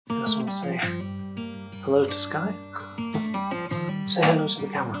Hello to Sky. Say hello to the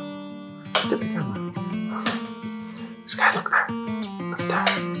camera. Look at the camera. Sky, look there. Look there.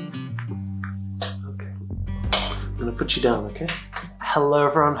 Okay. I'm gonna put you down, okay? Hello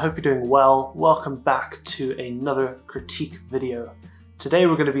everyone, hope you're doing well. Welcome back to another critique video. Today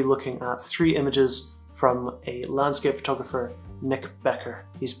we're going to be looking at 3 images from a landscape photographer, Nick Becker.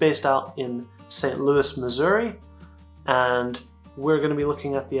 He's based out in St. Louis, Missouri, and we're going to be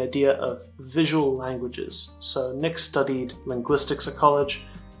looking at the idea of visual languages. So Nick studied linguistics at college,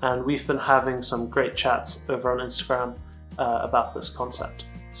 and we've been having some great chats over on Instagram about this concept.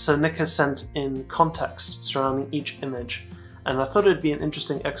 So Nick has sent in context surrounding each image, and I thought it'd be an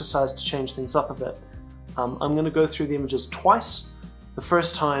interesting exercise to change things up a bit. I'm going to go through the images twice. The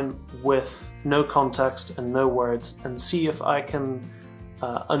first time with no context and no words, and see if I can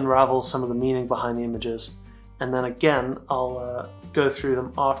unravel some of the meaning behind the images. And then again, I'll go through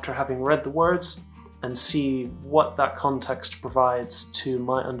them after having read the words and see what that context provides to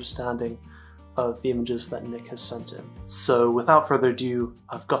my understanding of the images that Nick has sent in. So without further ado,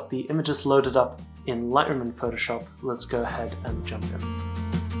 I've got the images loaded up in Lightroom and Photoshop. Let's go ahead and jump in.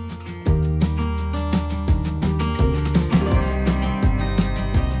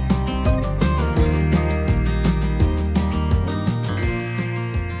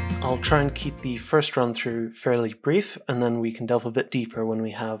 I'll try and keep the first run through fairly brief, and then we can delve a bit deeper when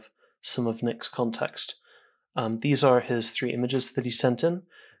we have some of Nick's context. These are his 3 images that he sent in,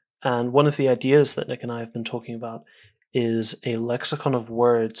 and one of the ideas that Nick and I have been talking about is a lexicon of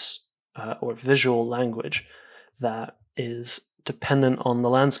words or visual language that is dependent on the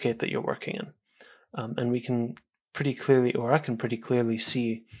landscape that you're working in. And we can pretty clearly, or I can pretty clearly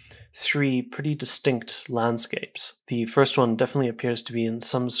see 3 pretty distinct landscapes. The first one definitely appears to be in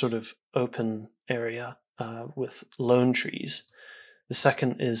some sort of open area with lone trees. The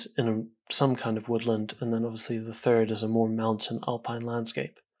second is in some kind of woodland, and then obviously the third is a more mountain alpine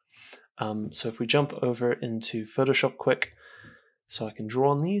landscape. So if we jump over into Photoshop quick, so I can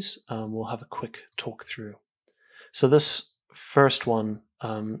draw on these, we'll have a quick talk through. So this first one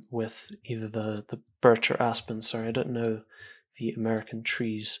with either the birch or aspen, sorry, I don't know the American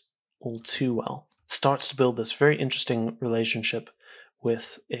trees all too well, starts to build this very interesting relationship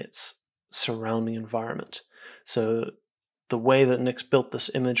with its surrounding environment. So the way that Nick's built this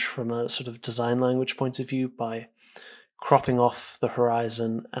image from a sort of design language point of view by cropping off the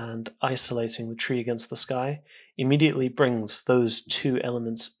horizon and isolating the tree against the sky immediately brings those 2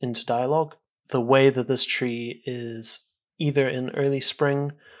 elements into dialogue. The way that this tree is either in early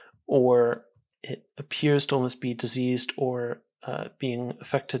spring, or it appears to almost be diseased or being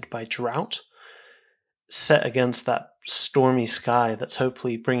affected by drought, set against that stormy sky that's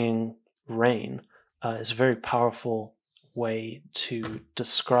hopefully bringing rain, is a very powerful way to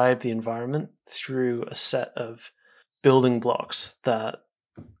describe the environment through a set of building blocks that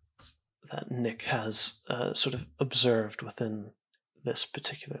Nick has sort of observed within this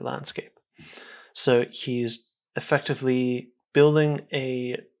particular landscape. So he's effectively building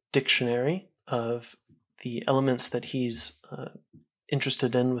a dictionary of the elements that he's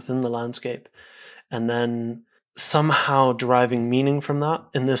interested in within the landscape, and then somehow deriving meaning from that.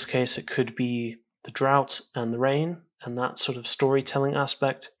 In this case, it could be the drought and the rain and that sort of storytelling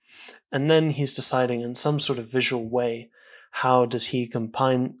aspect. And then he's deciding in some sort of visual way, how does he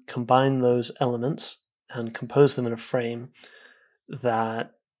combine those elements and compose them in a frame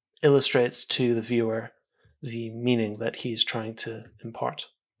that illustrates to the viewer the meaning that he's trying to impart.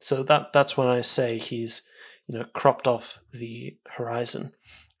 So that's when I say he's, cropped off the horizon,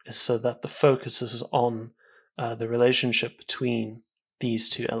 is so that the focus is on the relationship between these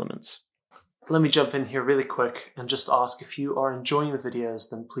 2 elements. Let me jump in here really quick and just ask, if you are enjoying the videos,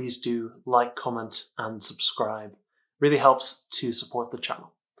 then please do like, comment, and subscribe. It really helps to support the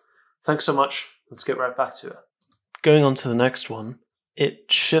channel. Thanks so much. Let's get right back to it. Going on to the next one,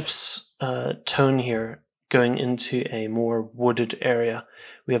 it shifts tone here, going into a more wooded area.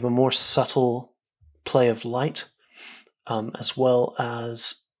 We have a more subtle play of light, as well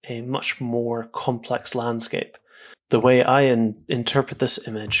as a much more complex landscape. The way I interpret this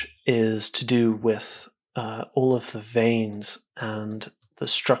image is to do with all of the veins and the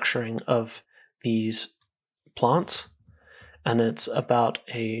structuring of these plants, and it's about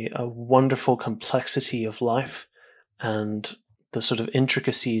a wonderful complexity of life and the sort of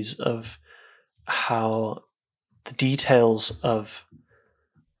intricacies of how the details of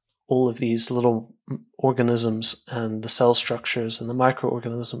all of these little organisms and the cell structures and the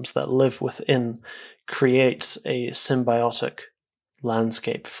microorganisms that live within creates a symbiotic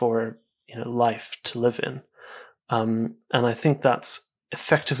landscape for life to live in. And I think that's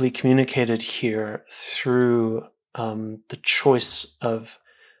effectively communicated here through the choice of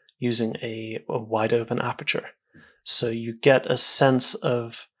using a wide open aperture. So you get a sense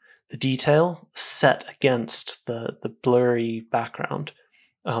of the detail set against the blurry background,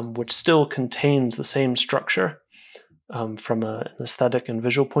 which still contains the same structure from an aesthetic and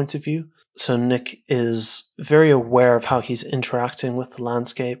visual point of view. So Nick is very aware of how he's interacting with the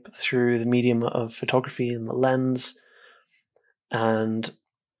landscape through the medium of photography and the lens. And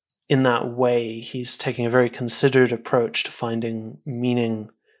in that way, he's taking a very considered approach to finding meaning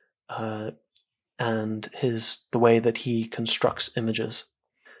and the way that he constructs images.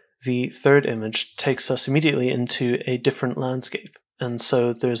 The third image takes us immediately into a different landscape. And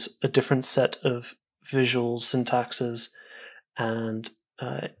so there's a different set of visual syntaxes, and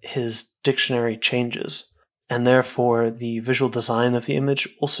his dictionary changes. And therefore, the visual design of the image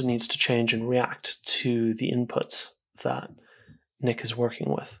also needs to change and react to the inputs that Nick is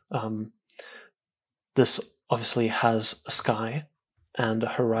working with. This obviously has a sky and a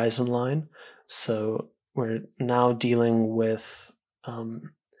horizon line, so we're now dealing with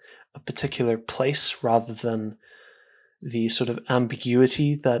a particular place rather than the sort of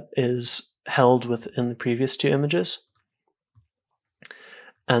ambiguity that is held within the previous two images.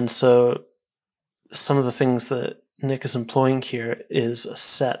 And so some of the things that Nick is employing here is a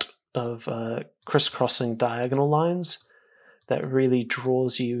set of crisscrossing diagonal lines that really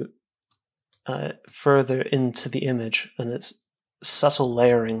draws you further into the image, and it's subtle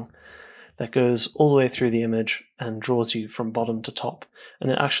layering that goes all the way through the image and draws you from bottom to top.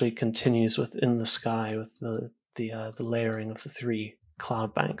 And it actually continues within the sky with the layering of the three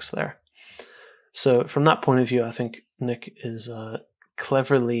cloud banks there. So from that point of view, I think Nick is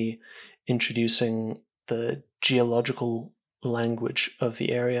cleverly introducing the geological language of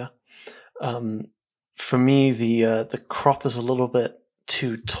the area. For me, the crop is a little bit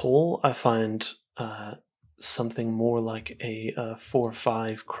too tall. I find something more like a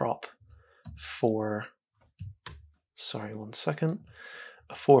 4:5 crop for, sorry, 1 second.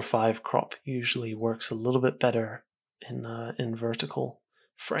 A 4:5 crop usually works a little bit better in vertical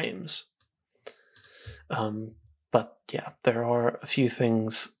frames. But yeah, there are a few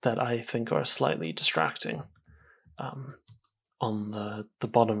things that I think are slightly distracting on the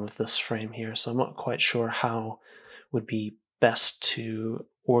bottom of this frame here, so I'm not quite sure how would be best to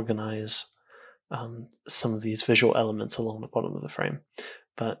organize some of these visual elements along the bottom of the frame.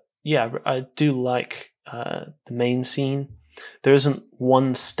 But yeah, I do like the main scene. There isn't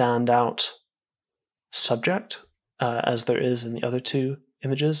one standout subject as there is in the other two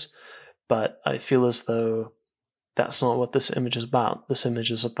images, but I feel as though that's not what this image is about. This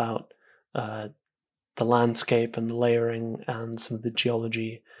image is about the landscape and the layering and some of the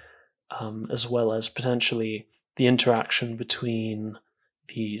geology, as well as potentially the interaction between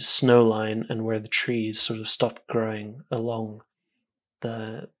the snow line and where the trees sort of stop growing along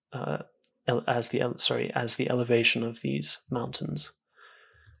the as the elevation of these mountains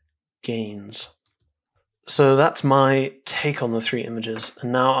gains. So that's my take on the three images,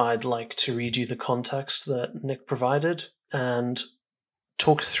 and now I'd like to read you the context that Nick provided and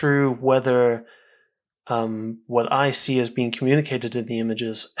talk through whether what I see as being communicated in the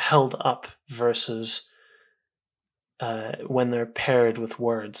images held up versus when they're paired with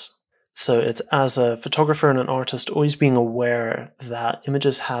words. So it's as a photographer and an artist always being aware that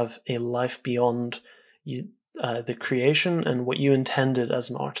images have a life beyond the creation and what you intended as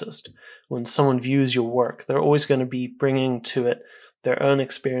an artist. When someone views your work, they're always going to be bringing to it their own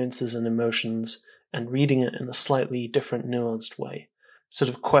experiences and emotions and reading it in a slightly different, nuanced way. Sort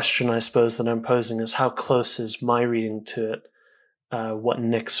of question, I suppose, that I'm posing is how close is my reading to it what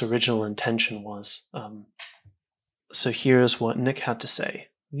Nick's original intention was. So here's what Nick had to say.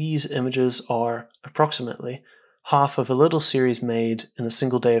 These images are approximately half of a little series made in a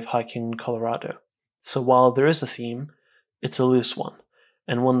single day of hiking in Colorado. So while there is a theme, it's a loose one,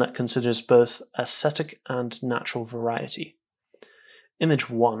 and one that considers both aesthetic and natural variety. Image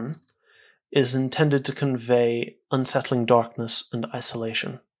 1 is intended to convey unsettling darkness and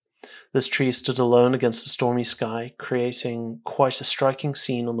isolation. This tree stood alone against a stormy sky, creating quite a striking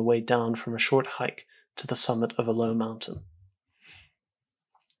scene on the way down from a short hike to the summit of a low mountain.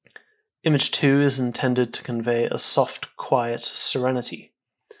 Image 2 is intended to convey a soft, quiet serenity.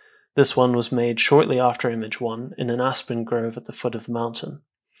 This one was made shortly after image 1 in an aspen grove at the foot of the mountain.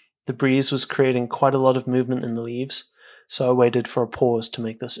 The breeze was creating quite a lot of movement in the leaves, so I waited for a pause to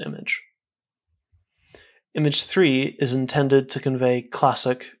make this image. Image 3 is intended to convey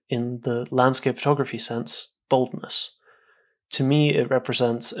classic, in the landscape photography sense, boldness. To me, it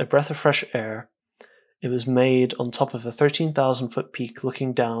represents a breath of fresh air It was made on top of a 13,000-foot peak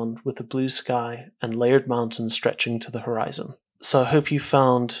looking down with a blue sky and layered mountains stretching to the horizon. So I hope you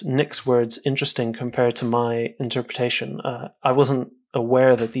found Nick's words interesting compared to my interpretation. I wasn't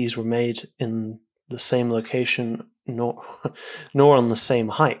aware that these were made in the same location nor on the same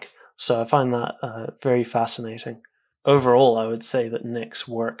hike, so I find that very fascinating. Overall, I would say that Nick's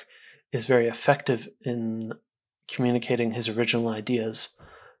work is very effective in communicating his original ideas,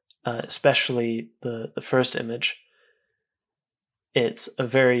 especially the first image. It's a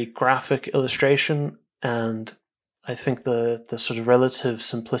very graphic illustration, and I think the sort of relative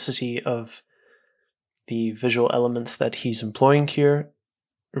simplicity of the visual elements that he's employing here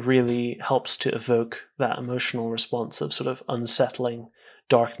really helps to evoke that emotional response of sort of unsettling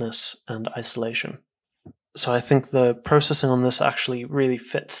darkness and isolation. So I think the processing on this actually really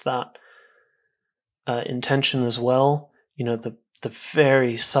fits that intention as well. You know, the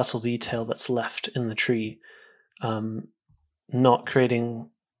very subtle detail that's left in the tree, not creating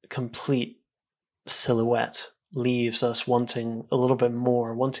complete silhouette, leaves us wanting a little bit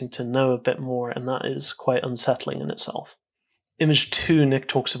more, wanting to know a bit more, and that is quite unsettling in itself. Image 2, Nick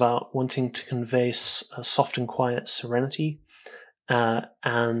talks about wanting to convey a soft and quiet serenity,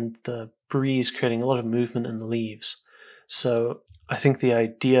 and the breeze creating a lot of movement in the leaves. So I think the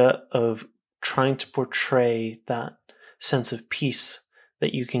idea of trying to portray that sense of peace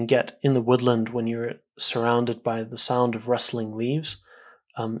that you can get in the woodland when you're surrounded by the sound of rustling leaves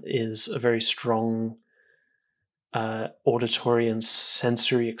is a very strong auditory and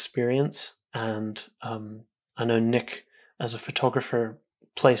sensory experience. And I know Nick, as a photographer,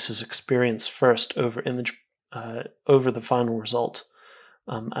 places experience first over image, over the final result,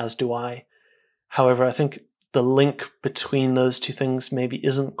 as do I. However, I think the link between those two things maybe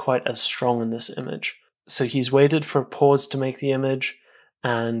isn't quite as strong in this image. So he's waited for a pause to make the image,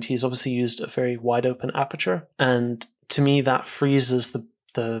 and he's obviously used a very wide open aperture. And to me, that freezes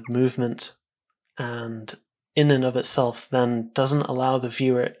the movement, and in and of itself then doesn't allow the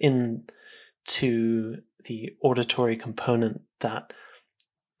viewer in to the auditory component that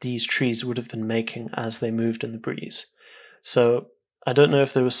these trees would have been making as they moved in the breeze. So I don't know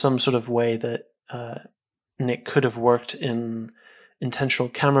if there was some sort of way that Nick could have worked in intentional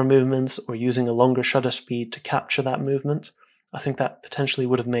camera movements or using a longer shutter speed to capture that movement. I think that potentially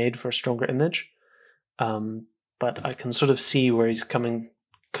would have made for a stronger image. But I can sort of see where he's coming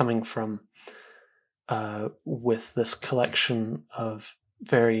from with this collection of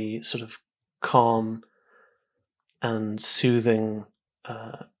very sort of calm and soothing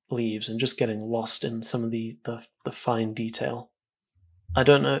leaves, and just getting lost in some of the fine detail. I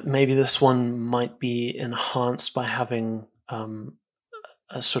don't know, maybe this one might be enhanced by having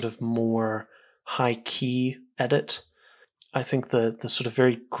a sort of more high-key edit. I think the sort of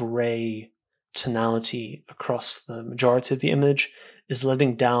very grey tonality across the majority of the image is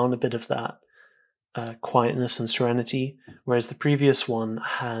letting down a bit of that quietness and serenity, whereas the previous one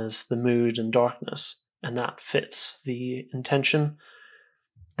has the mood and darkness, and that fits the intention.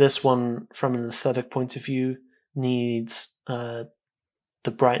 This one, from an aesthetic point of view, needs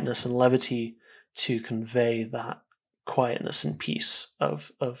the brightness and levity to convey that quietness and peace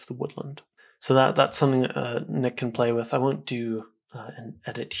of the woodland. So that's something Nick can play with. I won't do an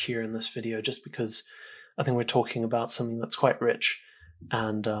edit here in this video just because I think we're talking about something that's quite rich,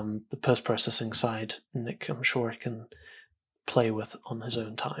 and the post-processing side Nick, I'm sure, can play with on his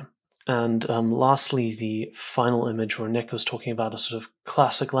own time. And lastly, the final image where Nick was talking about a sort of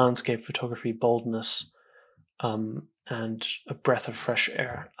classic landscape photography boldness and a breath of fresh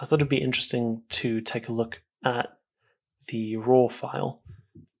air. I thought it'd be interesting to take a look at the raw file.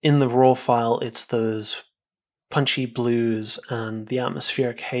 In the raw file, it's those punchy blues and the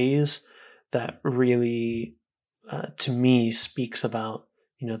atmospheric haze that really, to me, speaks about,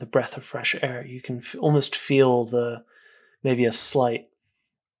 you know, the breath of fresh air. You can almost feel maybe a slight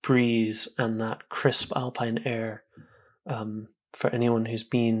breeze and that crisp alpine air for anyone who's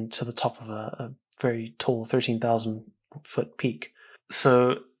been to the top of a very tall 13,000-foot peak.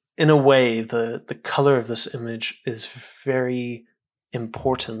 So in a way, the color of this image is very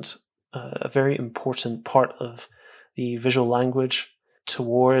important, a very important part of the visual language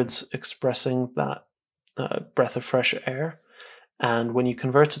towards expressing that breath of fresh air. And when you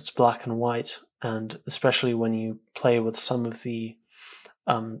convert it to black and white, and especially when you play with some of the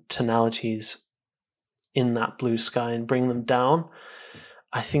tonalities in that blue sky and bring them down,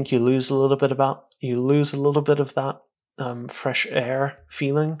 I think you lose a little bit of that fresh air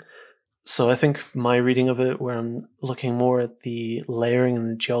feeling. So I think my reading of it, where I'm looking more at the layering and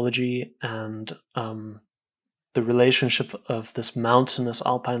the geology and the relationship of this mountainous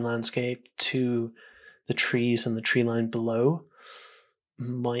alpine landscape to the trees and the tree line below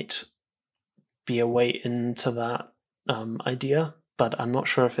might be a way into that idea, but I'm not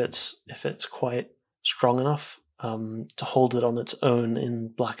sure if it's quite strong enough to hold it on its own in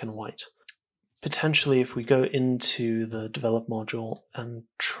black and white. Potentially, if we go into the develop module and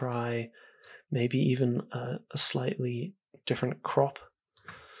try maybe even a slightly different crop.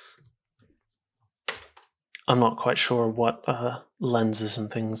 I'm not quite sure what lenses and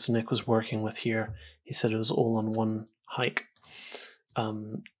things Nick was working with here. He said it was all on one hike.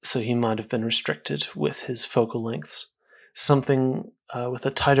 So he might have been restricted with his focal lengths. Something with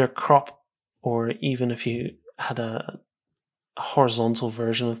a tighter crop, or even if you had a horizontal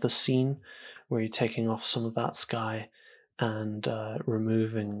version of the scene where you're taking off some of that sky and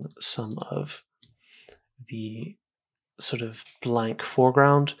removing some of the sort of blank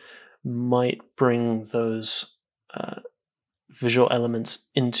foreground, might bring those visual elements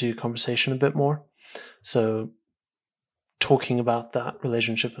into conversation a bit more. So talking about that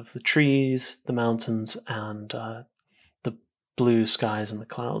relationship of the trees, the mountains, and the blue skies and the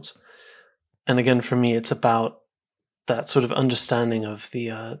clouds. And again, for me, it's about that sort of understanding of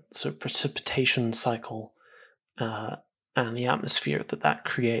the sort of precipitation cycle and the atmosphere that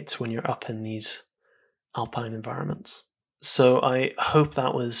creates when you're up in these alpine environments. So I hope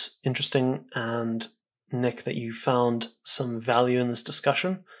that was interesting, and Nick, that you found some value in this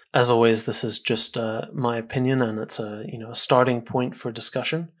discussion. As always, this is just my opinion, and it's a starting point for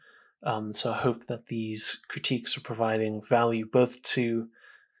discussion. So I hope that these critiques are providing value both to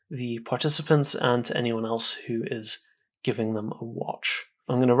the participants and to anyone else who is giving them a watch.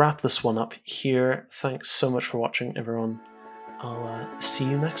 I'm going to wrap this one up here. Thanks so much for watching, everyone. I'll see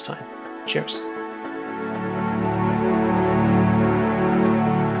you next time. Cheers.